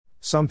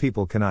Some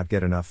people cannot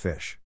get enough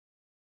fish.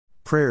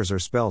 Prayers are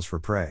spells for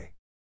prey.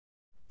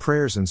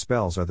 Prayers and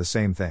spells are the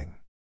same thing.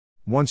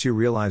 Once you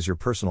realize your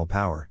personal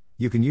power,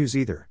 you can use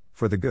either,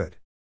 for the good.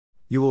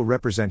 You will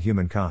represent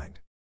humankind.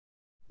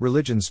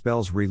 Religion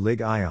spells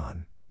relig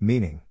ion,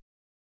 meaning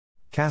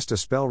cast a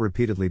spell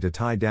repeatedly to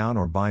tie down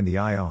or bind the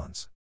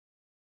ions.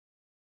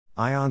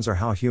 Ions are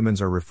how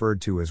humans are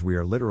referred to, as we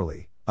are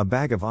literally a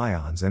bag of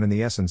ions and in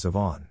the essence of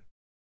on.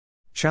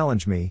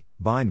 Challenge me,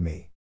 bind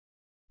me.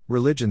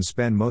 Religions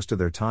spend most of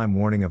their time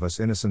warning of us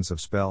innocence of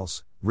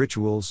spells,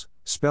 rituals,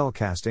 spell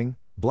casting,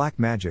 black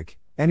magic,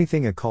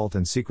 anything occult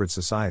and secret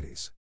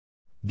societies.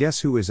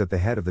 Guess who is at the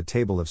head of the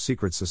table of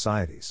secret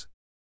societies?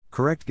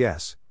 Correct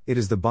guess, it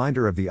is the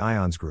binder of the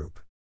ions group.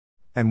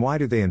 And why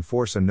do they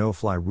enforce a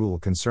no-fly rule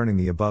concerning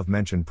the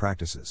above-mentioned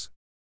practices?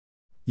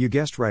 You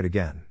guessed right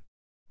again.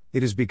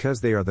 It is because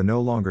they are the no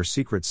longer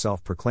secret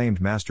self-proclaimed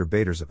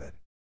masturbators of it.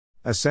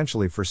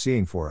 Essentially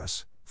foreseeing for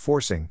us,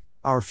 forcing,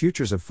 our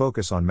futures of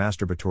focus on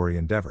masturbatory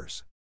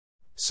endeavors.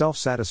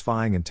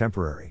 Self-satisfying and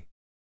temporary.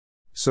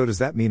 So does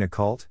that mean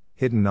occult,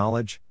 hidden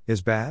knowledge,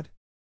 is bad?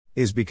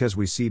 Is because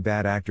we see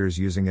bad actors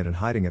using it and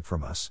hiding it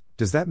from us,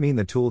 does that mean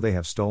the tool they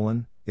have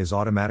stolen, is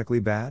automatically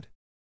bad?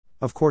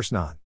 Of course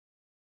not.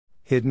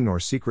 Hidden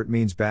or secret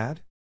means bad?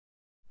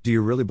 Do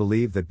you really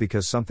believe that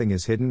because something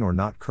is hidden or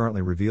not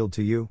currently revealed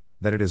to you,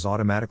 that it is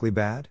automatically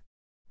bad?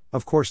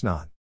 Of course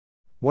not.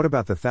 What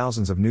about the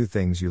thousands of new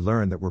things you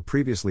learned that were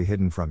previously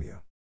hidden from you?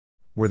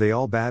 Were they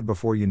all bad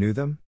before you knew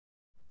them?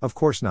 Of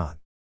course not.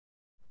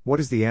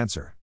 What is the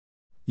answer?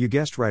 You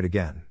guessed right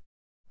again.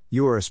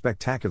 You are a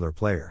spectacular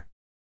player.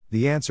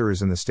 The answer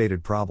is in the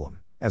stated problem,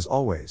 as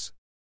always.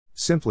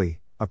 Simply,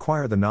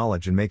 acquire the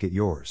knowledge and make it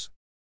yours.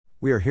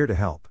 We are here to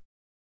help.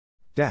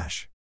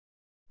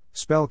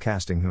 Spell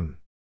casting.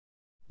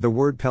 The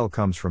word pel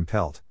comes from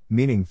pelt,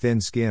 meaning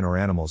thin skin or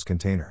animal's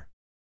container.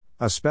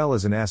 A spell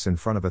is an S in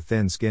front of a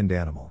thin-skinned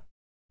animal.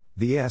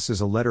 The S is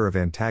a letter of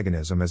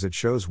antagonism as it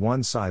shows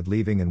one side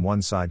leaving and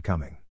one side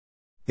coming.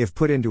 If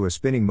put into a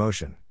spinning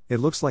motion, it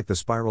looks like the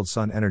spiraled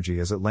sun energy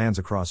as it lands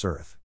across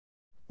Earth.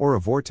 Or a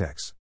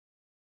vortex.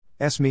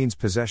 S means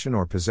possession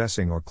or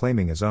possessing or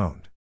claiming as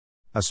owned.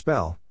 A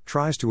spell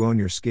tries to own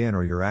your skin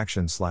or your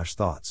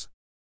actions/thoughts.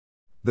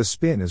 The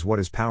spin is what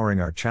is powering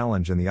our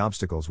challenge and the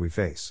obstacles we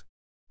face.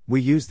 We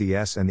use the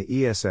S and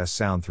the ESS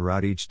sound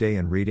throughout each day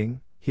in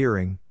reading,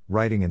 hearing,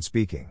 writing and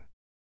speaking.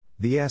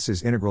 The S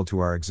is integral to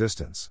our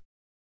existence.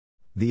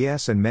 The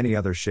S and many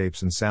other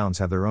shapes and sounds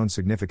have their own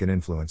significant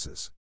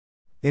influences.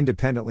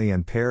 Independently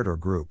and paired or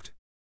grouped.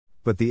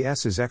 But the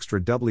S is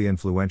extra doubly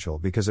influential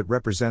because it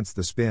represents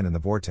the spin and the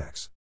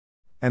vortex.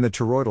 And the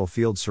toroidal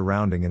field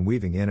surrounding and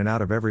weaving in and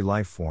out of every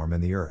life form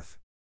in the earth.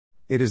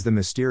 It is the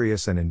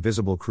mysterious and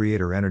invisible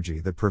creator energy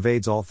that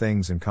pervades all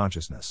things in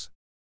consciousness.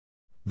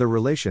 The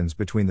relations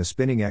between the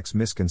spinning X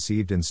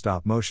misconceived in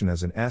stop motion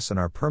as an S and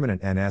our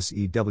permanent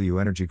NSEW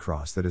energy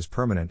cross that is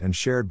permanent and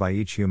shared by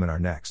each human are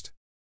next.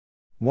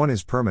 One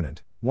is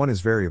permanent, one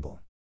is variable.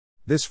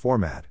 This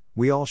format,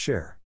 we all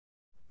share.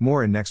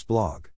 More in next blog.